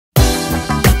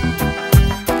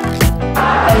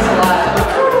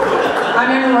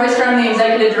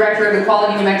the director of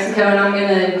Equality New Mexico, and I'm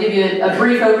going to give you a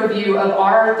brief overview of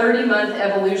our 30-month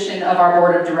evolution of our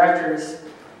board of directors.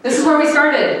 This is where we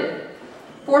started.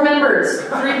 4 members,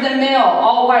 3 of them male,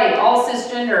 all white, all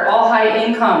cisgender, all high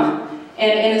income,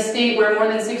 and in a state where more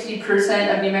than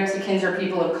 60% of New Mexicans are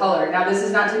people of color. Now, this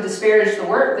is not to disparage the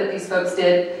work that these folks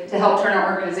did to help turn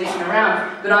our organization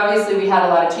around, but obviously we had a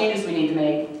lot of changes we need to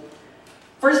make.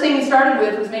 First thing we started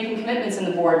with was making commitments in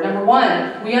the board. Number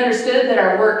 1, we understood that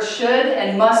our work should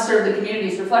and must serve the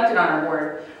communities reflected on our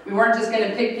board. We weren't just going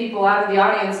to pick people out of the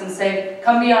audience and say,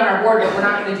 come be on our board, but we're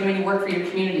not going to do any work for your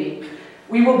community.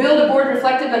 We will build a board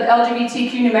reflective of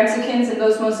LGBTQ New Mexicans and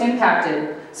those most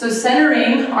impacted. So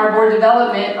centering our board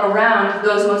development around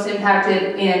those most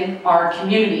impacted in our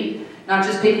community, not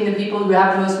just picking the people who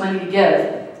have the most money to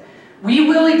give. We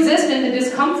will exist in the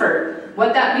discomfort.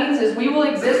 What that means is we will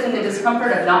exist in the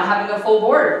discomfort of not having a full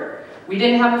board. We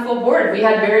didn't have a full board. We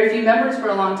had very few members for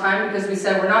a long time because we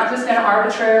said we're not just going to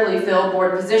arbitrarily fill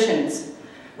board positions.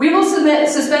 We will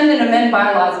suspend and amend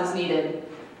bylaws as needed.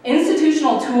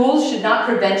 Institutional tools should not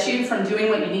prevent you from doing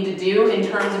what you need to do in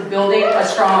terms of building a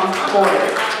strong board.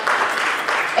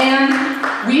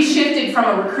 And we shifted from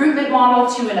a recruitment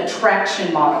model to an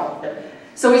attraction model.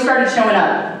 So we started showing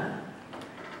up.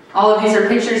 All of these are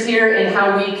pictures here in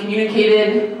how we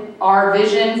communicated our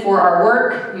vision for our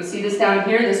work. You see this down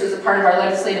here. This was a part of our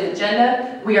legislative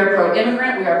agenda. We are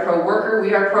pro-immigrant, we are pro-worker,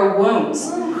 we are pro-wombs.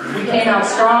 We came out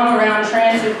strong around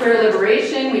trans and queer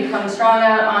liberation. We've come strong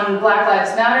out on Black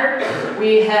Lives Matter.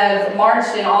 We have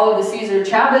marched in all of the Cesar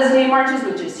Chavez Day marches,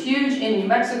 which is huge in New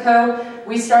Mexico.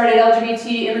 We started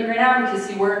LGBT immigrant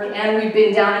advocacy work, and we've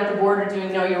been down at the border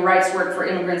doing Know Your Rights work for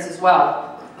immigrants as well.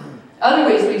 Other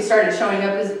ways we started showing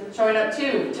up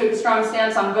too. Took a strong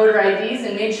stance on voter IDs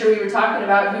and made sure we were talking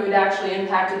about who it actually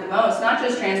impacted the most. Not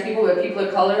just trans people, but people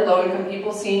of color, low-income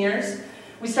people, seniors.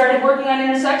 We started working on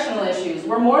intersectional issues.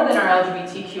 We're more than our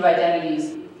LGBTQ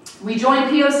identities. We joined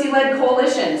POC-led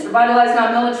coalitions, Revitalize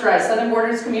Not Militarized, Southern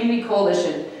Borders Community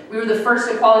Coalition. We were the first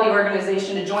equality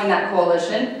organization to join that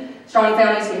coalition. Strong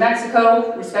Families New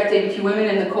Mexico, Respect ABQ Women,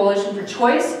 and the Coalition for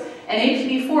Choice. And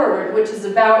APD Forward, which is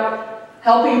about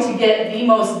helping to get the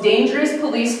most dangerous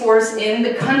police force in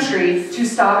the country to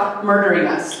stop murdering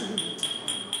us.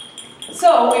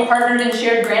 So we partnered and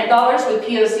shared grant dollars with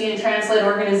POC and trans-led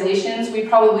organizations. We've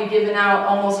probably given out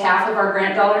almost half of our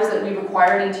grant dollars that we've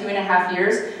acquired in 2.5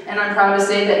 years, and I'm proud to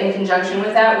say that in conjunction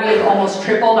with that, we have almost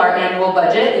tripled our annual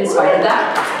budget in spite of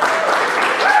that.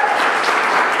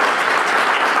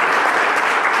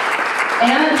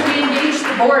 And we engaged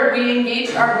the board. We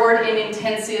engaged our board in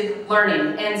intensive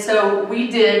learning. And so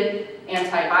we did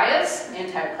anti-bias,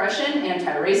 anti-oppression,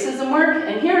 anti-racism work.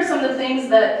 And here are some of the things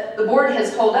that the board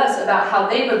has told us about how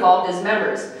they've evolved as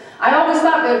members. I always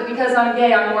thought that because I'm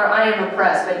gay, I am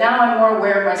oppressed. But now I'm more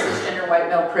aware of my cisgender white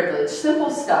male privilege.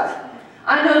 Simple stuff.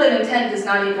 I know that intent does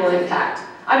not equal impact.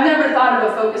 I've never thought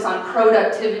of a focus on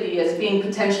productivity as being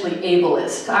potentially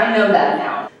ableist. I know that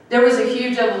now. There was a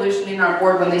huge evolution in our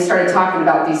board when they started talking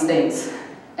about these things.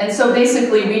 And so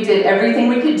basically we did everything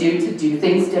we could do to do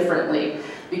things differently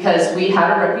because we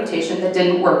had a reputation that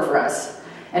didn't work for us.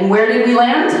 And where did we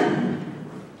land?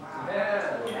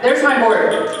 There's my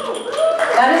board.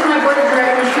 That is my board of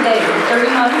directors today,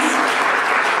 30 months.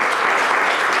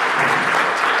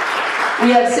 We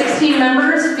have 16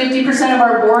 members, 50% of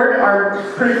our board are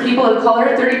people of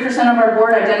color, 30% of our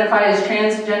board identify as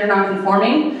transgender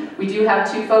nonconforming. We do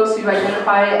have 2 folks who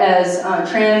identify as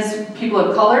trans people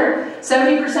of color.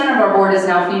 70% of our board is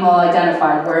now female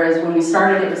identified, whereas when we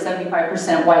started it was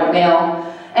 75% white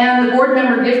male. And the board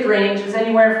member gift range is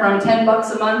anywhere from $10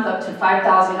 a month up to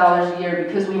 $5,000 a year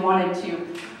because we wanted to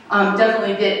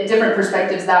definitely get different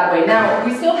perspectives that way. Now,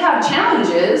 we still have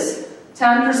challenges.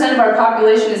 10% of our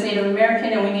population is Native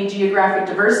American and we need geographic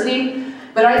diversity.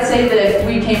 But I'd say that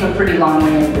we came a pretty long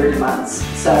way in 30 months.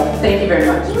 So, thank you very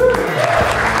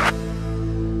much.